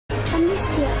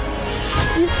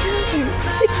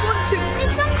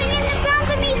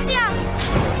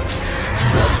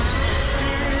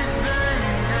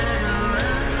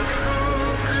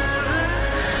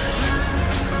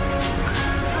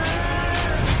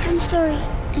I'm sorry.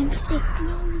 I'm sick.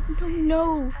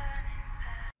 No.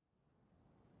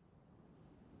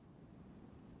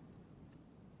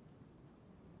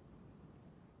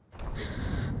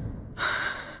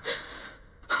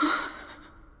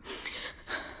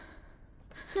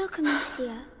 Look,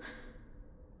 Amicia.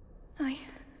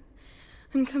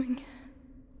 I'm coming.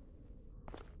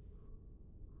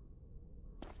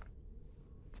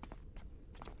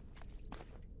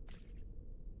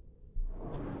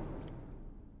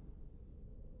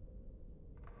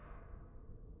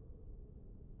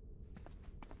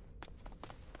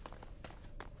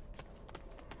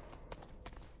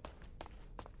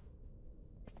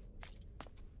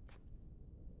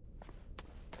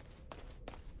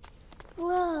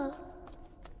 Whoa.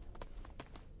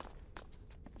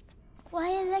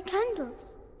 Why are there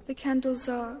candles? The candles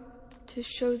are to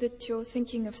show that you're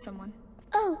thinking of someone.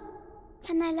 Oh,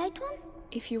 can I light one?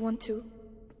 If you want to.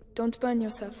 Don't burn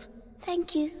yourself.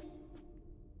 Thank you.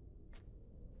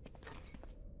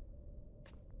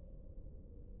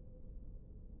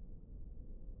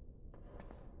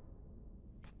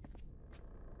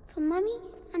 For Mummy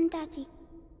and Daddy.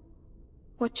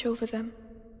 Watch over them.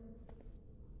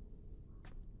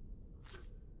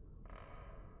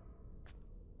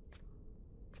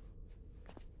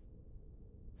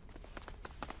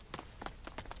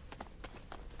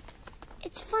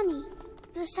 It's funny,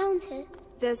 the sound here.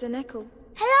 There's an echo.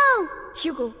 Hello!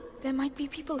 Hugo, there might be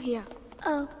people here.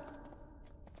 Oh.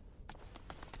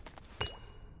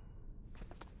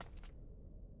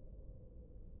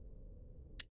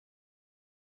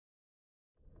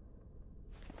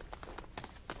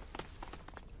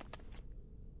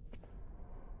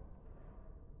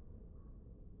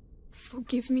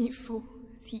 Forgive me for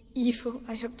the evil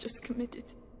I have just committed.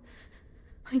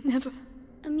 I never...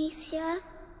 Amicia,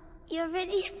 you're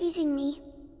really squeezing me.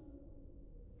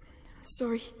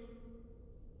 Sorry.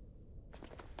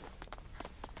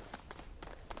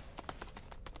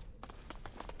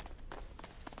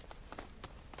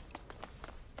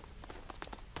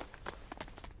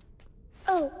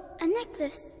 Oh, a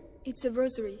necklace. It's a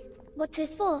rosary. What's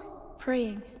it for?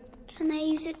 Praying. Can I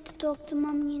use it to talk to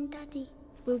Mommy and Daddy?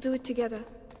 We'll do it together.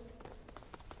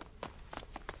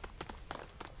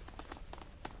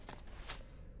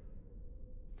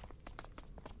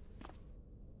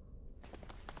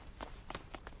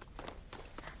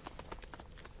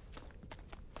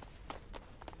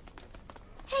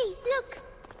 Hey, look!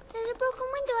 There's a broken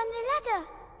window and a ladder.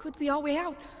 Could be our way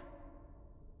out.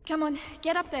 Come on,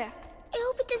 get up there. I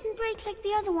hope it doesn't break like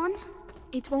the other one.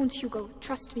 It won't, Hugo.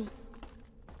 Trust me.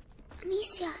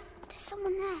 Amicia, there's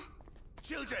someone there.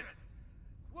 Children!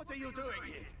 What are you doing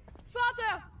here?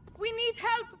 Father! We need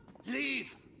help!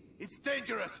 Leave! It's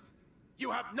dangerous!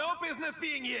 You have no business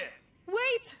being here!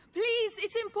 Wait! Please!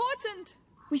 It's important!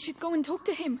 We should go and talk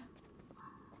to him.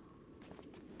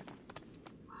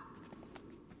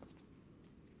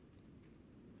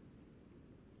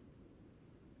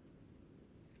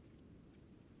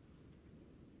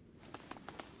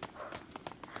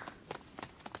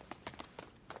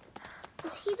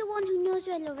 Is he the one who knows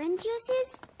where Laurentius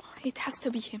is? It has to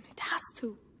be him. It has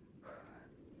to.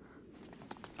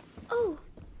 Oh,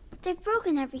 they've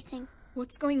broken everything.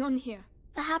 What's going on here?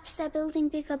 Perhaps they're building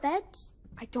bigger beds?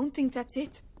 I don't think that's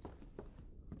it.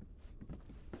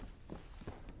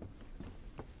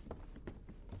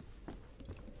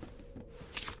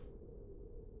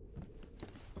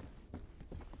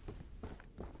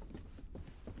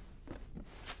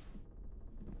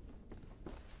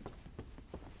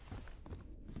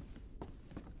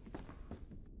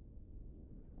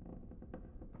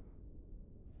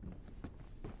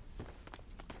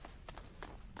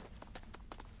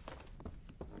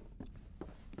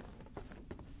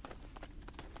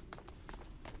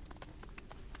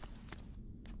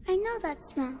 I know that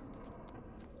smell.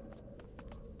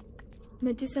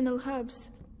 Medicinal herbs.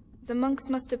 The monks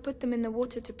must have put them in the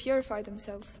water to purify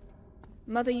themselves.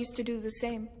 Mother used to do the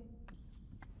same.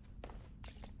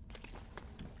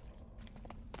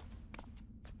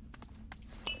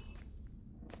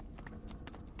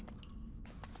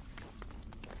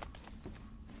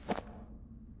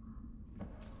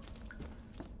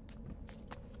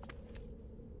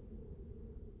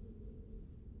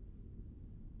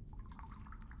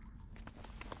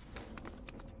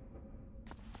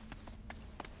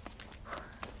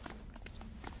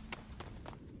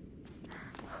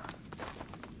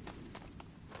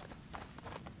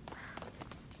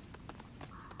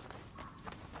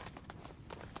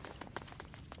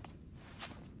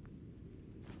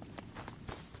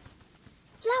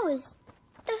 Flowers.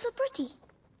 They're so pretty.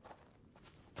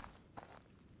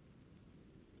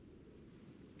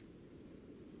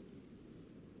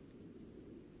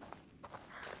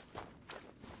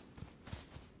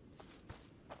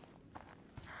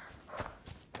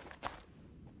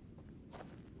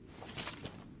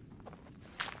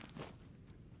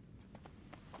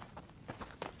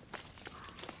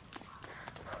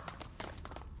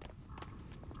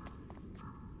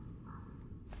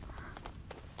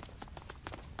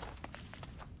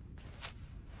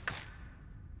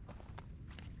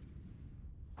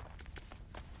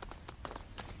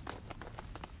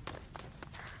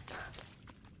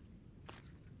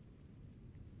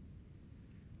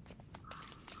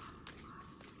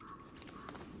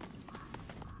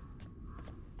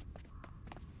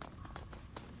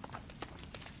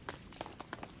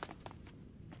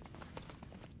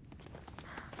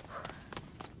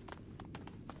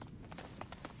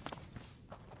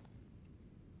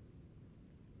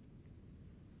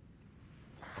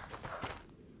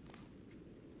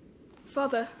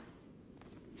 Father.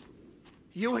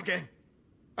 You again.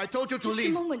 I told you to Just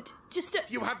leave. a moment. Just a...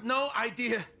 You have no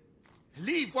idea.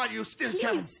 Leave while you still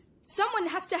can. Please! Someone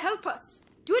has to help us.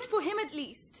 Do it for him at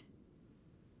least.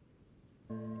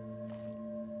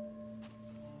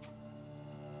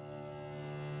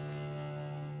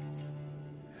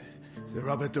 The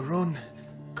Robert de Rune,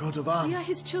 coat of arms. We are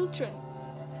his children.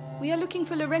 We are looking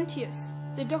for Laurentius,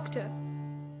 the doctor.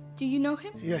 Do you know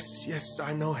him? Yes, yes,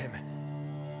 I know him.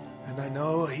 And I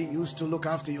know he used to look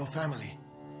after your family.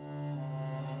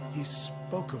 He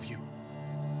spoke of you.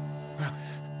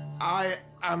 I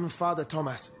am Father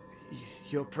Thomas.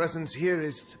 Your presence here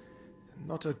is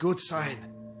not a good sign.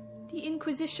 The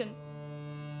Inquisition.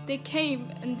 They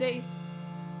came and they...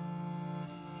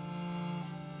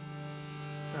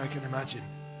 I can imagine.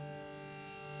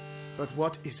 But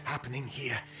what is happening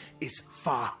here is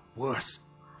far worse.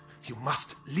 You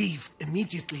must leave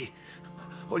immediately,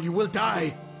 or you will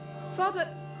die. Father,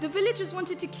 the villagers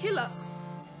wanted to kill us.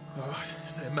 Oh,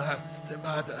 they're mad, they're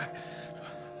mad.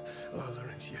 Oh,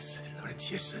 Laurentius.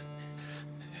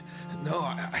 No,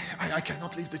 I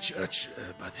cannot leave the church,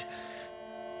 but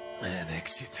an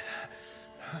exit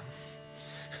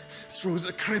through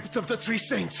the crypt of the Three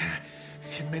Saints.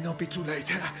 It may not be too late.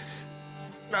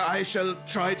 I shall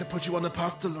try to put you on the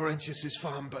path to Laurentius's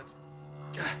farm, but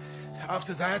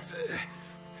after that,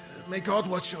 may God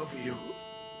watch over you.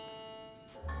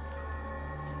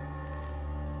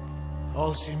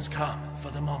 All seems calm for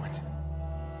the moment.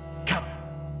 Come.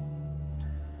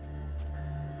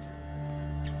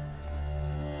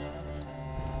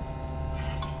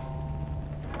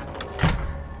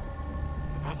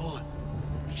 Above all,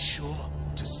 be sure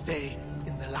to stay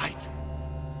in the light.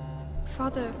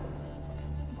 Father,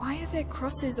 why are there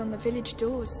crosses on the village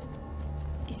doors?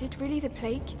 Is it really the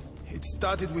plague? It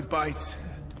started with bites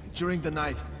during the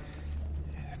night.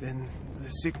 Then the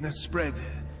sickness spread.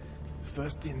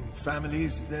 First in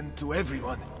families, then to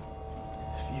everyone.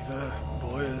 Fever,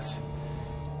 boils.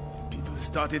 People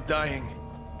started dying.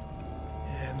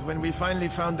 And when we finally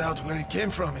found out where it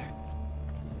came from, it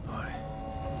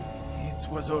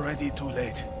was already too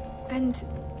late. And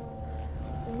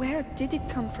where did it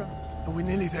come from? We're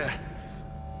nearly there.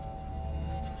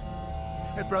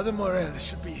 Brother Morel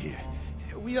should be here.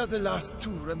 We are the last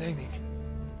two remaining.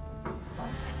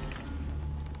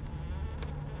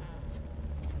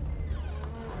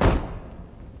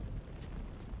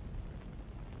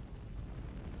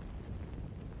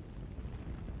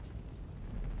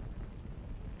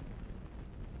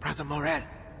 Brother Morel.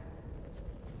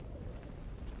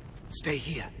 Stay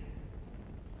here.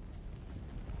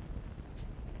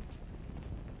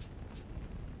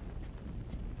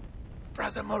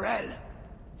 Brother Morel.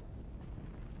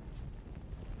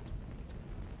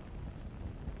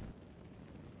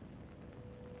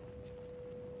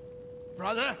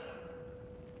 Brother?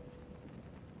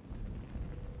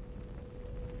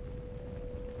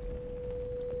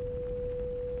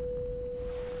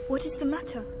 What is the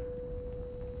matter?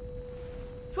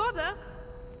 Father?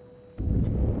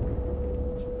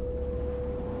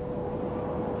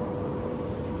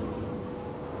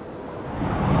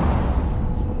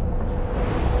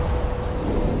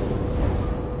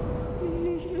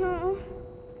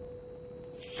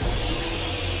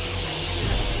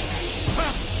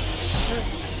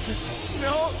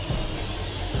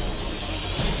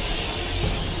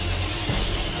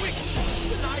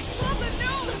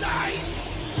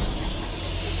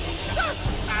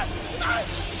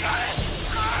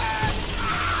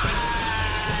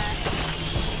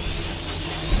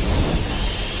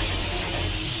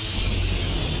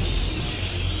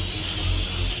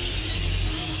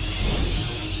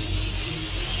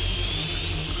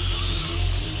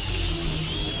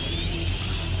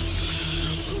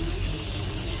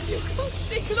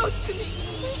 Stay close to me.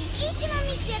 They ate him,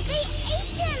 Amicia. They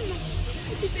ate him.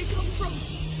 Where did they come from?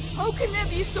 How can there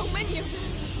be so many of them?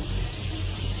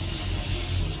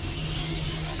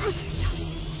 Protect us.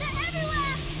 They're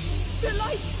everywhere. The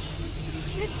light.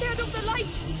 They're scared of the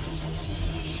light.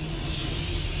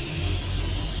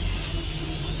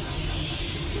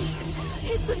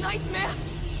 It's a nightmare.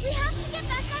 We have to get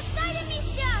back outside,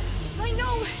 Amicia. I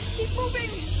know. Keep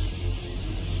moving.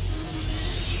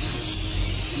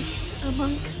 A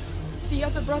monk. The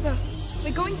other brother.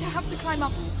 We're going to have to climb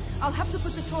up. I'll have to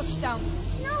put the torch down.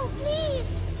 No,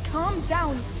 please. Calm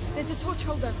down. There's a torch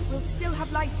holder. We'll still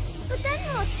have light. But then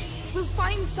what? We'll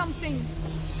find something.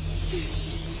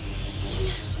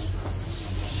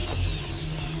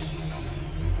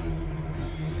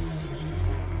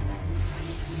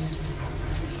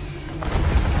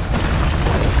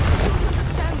 I don't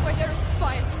understand why there's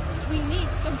fire. We need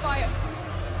some fire.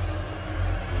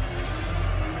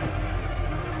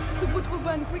 wood will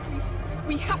burn quickly.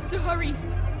 We have to hurry.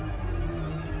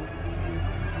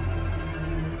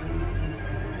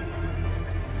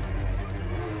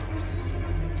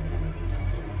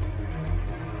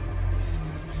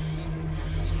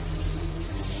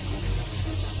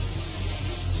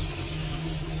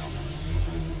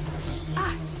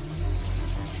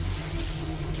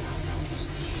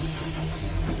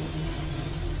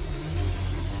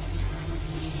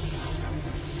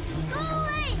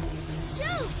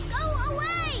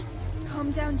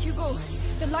 Down, Hugo.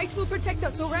 The light will protect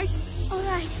us, all right? All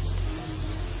right.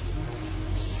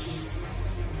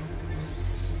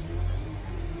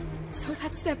 So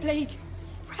that's their plague.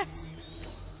 Rats.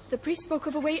 The priest spoke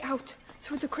of a way out,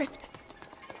 through the crypt.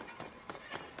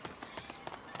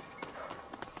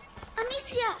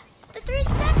 Amicia! The 3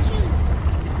 statues!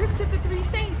 The crypt of the 3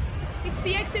 saints. It's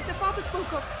the exit the father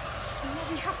spoke of.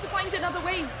 We have to find another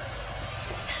way.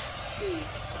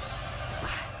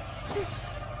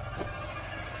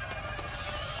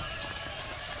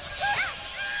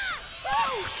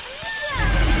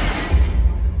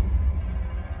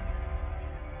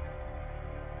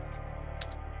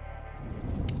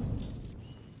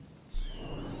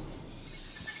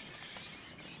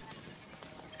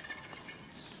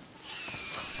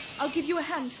 I'll give you a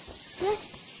hand. Yes.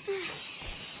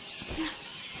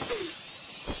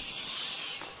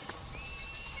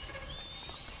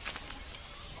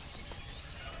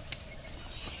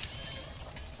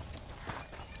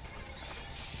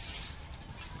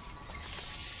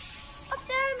 Up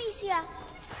there, Amicia.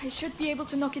 I should be able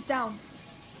to knock it down.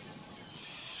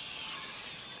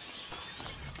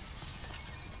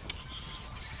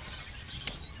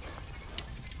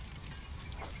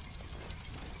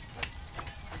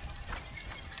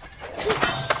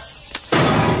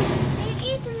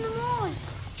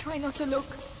 Try not to look.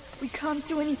 We can't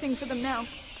do anything for them now.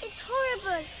 It's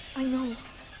horrible. I know.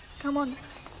 Come on.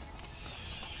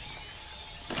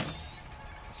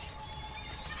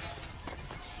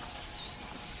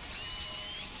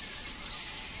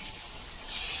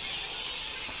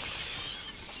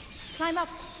 Climb up.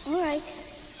 All right.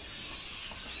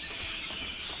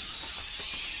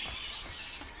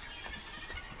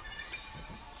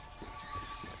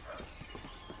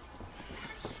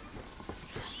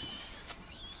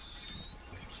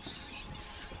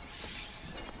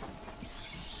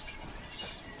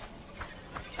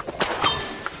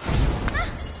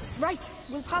 Right,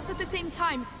 we'll pass at the same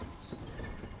time.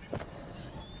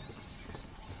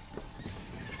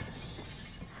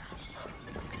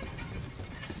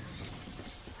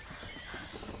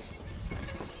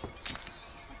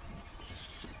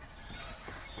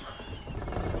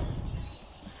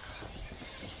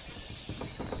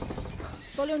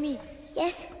 Follow me.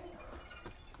 Yes.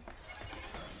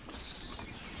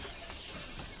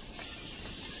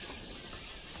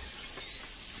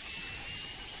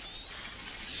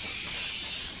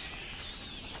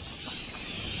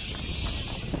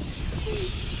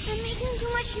 They're making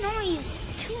too much noise.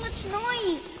 Too much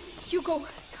noise. Hugo,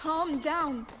 calm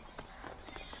down.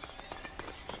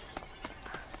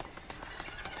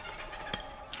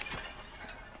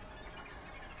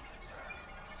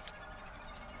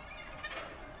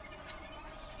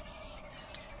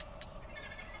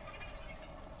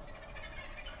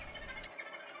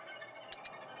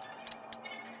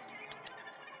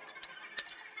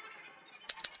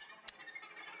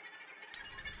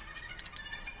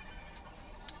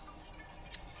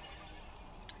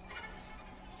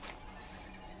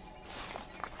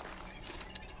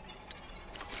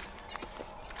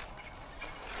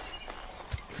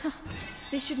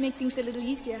 This should make things a little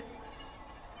easier.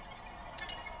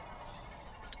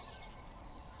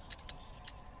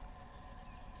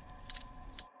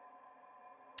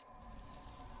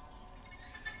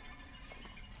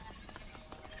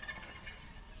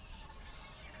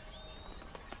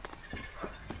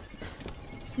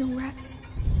 No rats.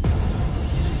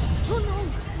 Oh no!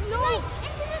 No! Light!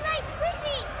 Into the light!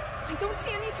 Quickly! I don't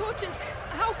see any torches.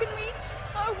 How can we...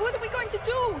 what are we going to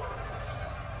do?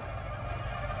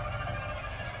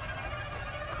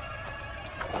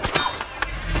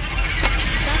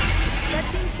 That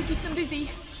seems to keep them busy.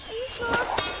 Are you sure?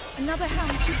 Another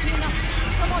hand should be enough.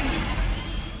 Come on.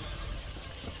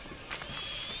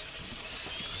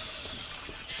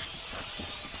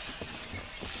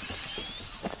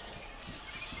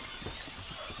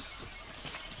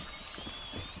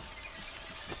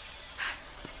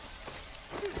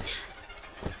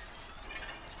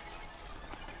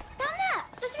 Down there!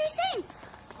 The 3 saints!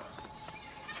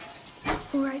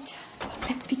 All right.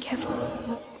 Let's be careful.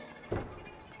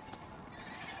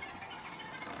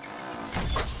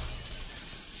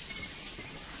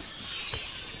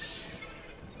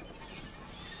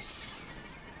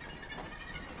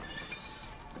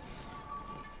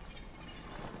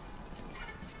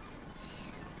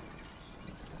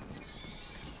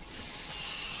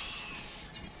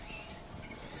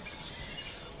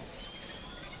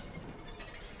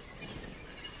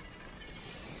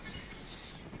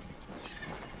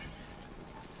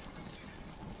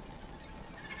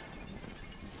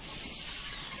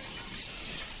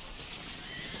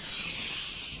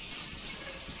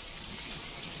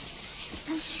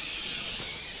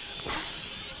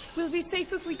 We'll be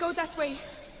safe if we go that way.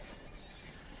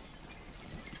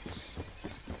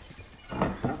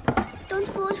 Don't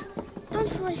fall. Don't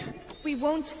fall. We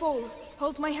won't fall.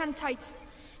 Hold my hand tight.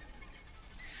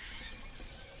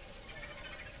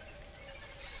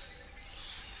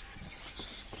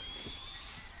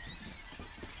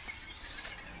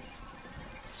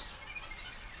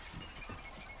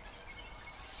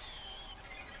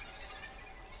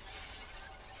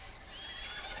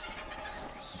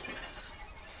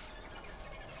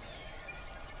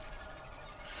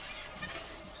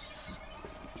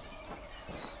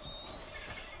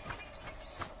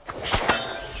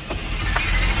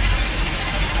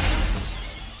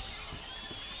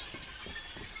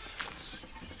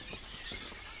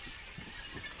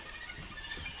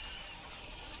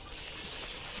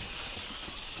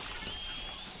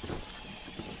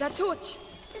 That torch!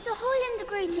 There's a hole in the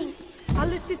grating. I'll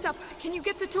lift this up. Can you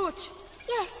get the torch?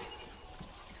 Yes.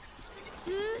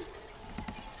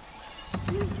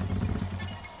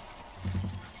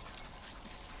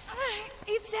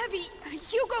 It's heavy.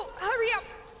 Hugo, hurry up!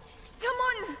 Come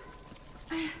on!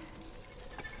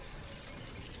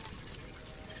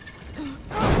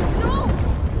 No!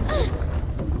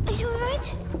 Are you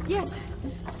alright? Yes.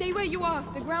 Stay where you are.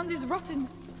 The ground is rotten.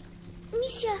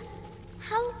 Misha,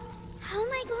 how am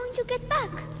I going to get back?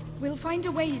 We'll find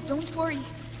a way. Don't worry.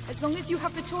 As long as you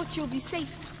have the torch, you'll be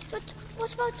safe. But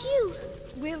what about you?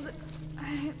 We'll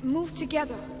move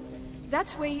together.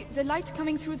 That way, the light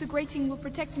coming through the grating will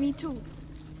protect me too.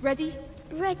 Ready?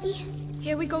 Ready.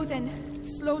 Here we go then.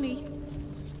 Slowly.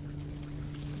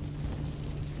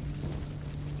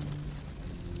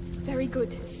 Very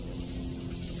good.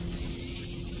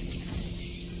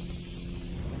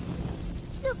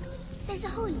 Look, there's a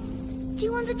hole. Do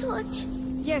you want the torch?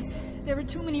 Yes, there are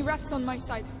too many rats on my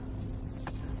side.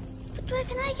 But where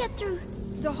can I get through?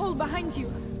 The hole behind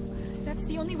you. That's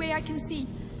the only way I can see.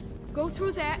 Go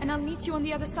through there and I'll meet you on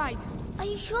the other side. Are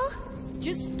you sure?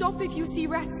 Just stop if you see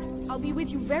rats. I'll be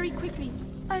with you very quickly.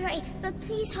 Alright, but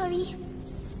please hurry.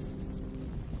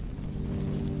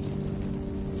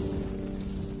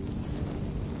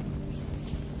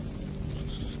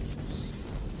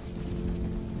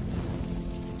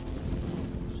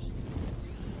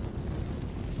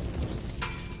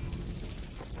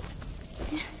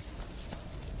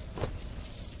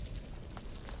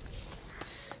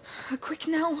 Quick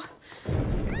now.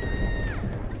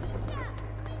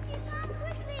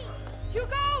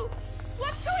 Hugo!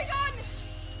 What's going on?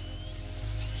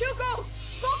 Hugo!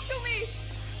 Talk to me!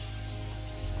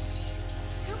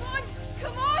 Come on!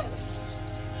 Come on!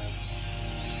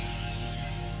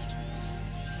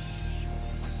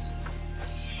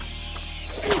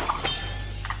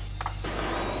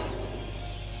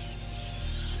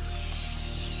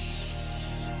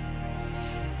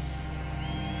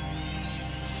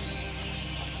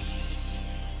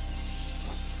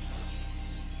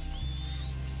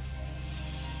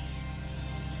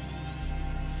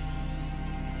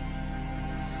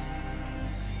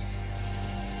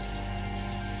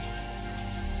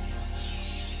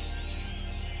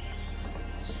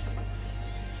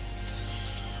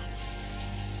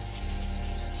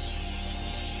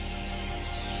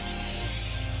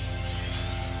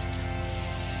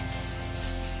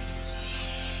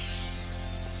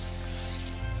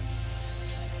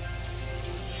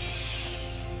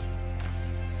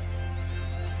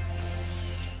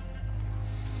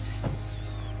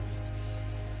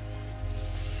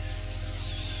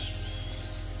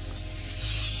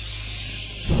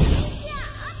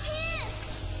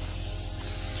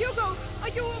 Hugo, are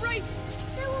you alright?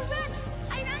 There were rats.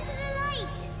 I ran to the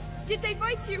light. Did they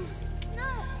bite you? No,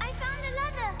 I found a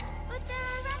ladder, but there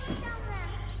are rats down there.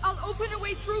 I'll open a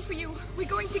way through for you. We're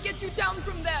going to get you down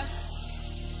from there.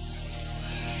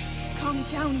 Calm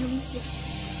down, Unicia.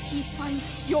 He's fine.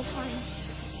 You're fine.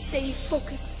 Stay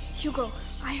focused. Hugo,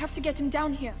 I have to get him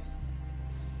down here.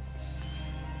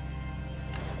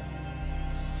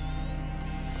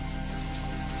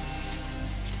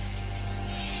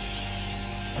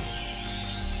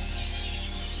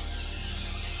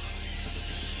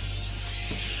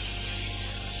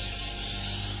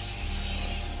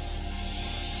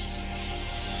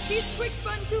 These quick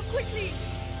burn too quickly.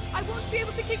 I won't be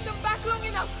able to keep them back long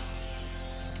enough.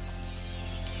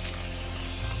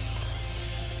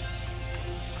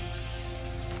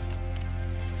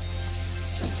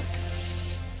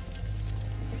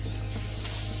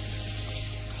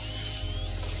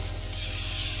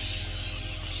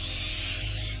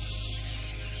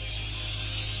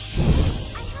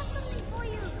 I have something for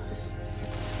you.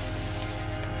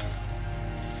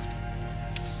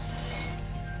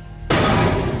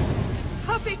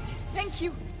 Perfect. Thank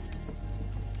you.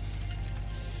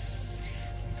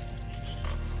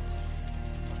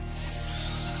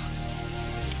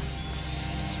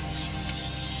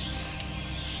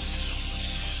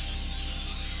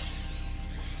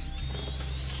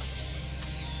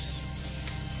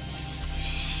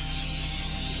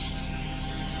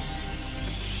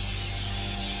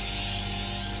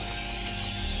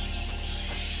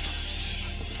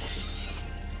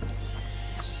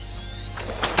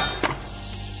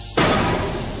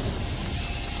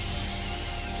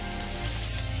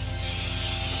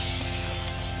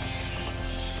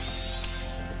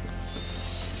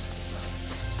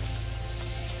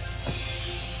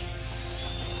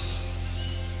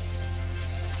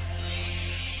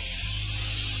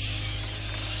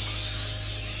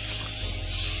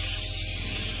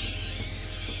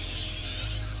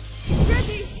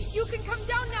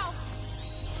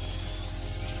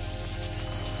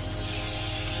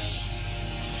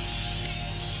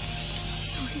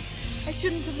 I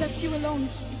shouldn't have left you alone.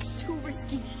 It's too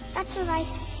risky. That's all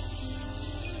right.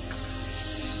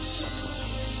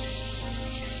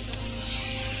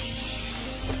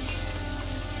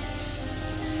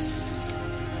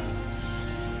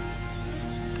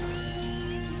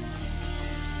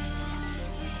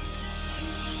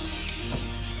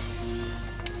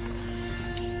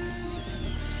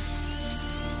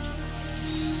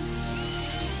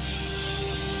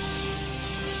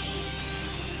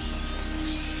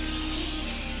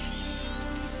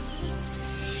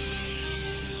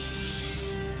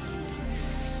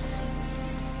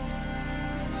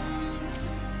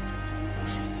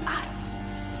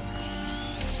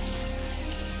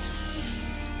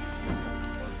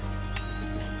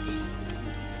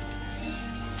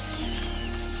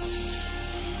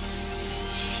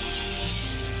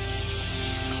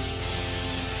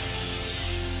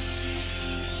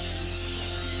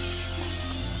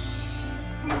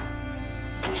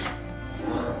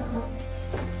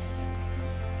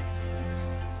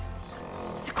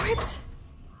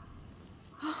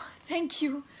 Thank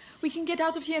you. We can get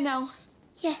out of here now.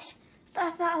 Yes,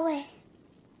 far, far away.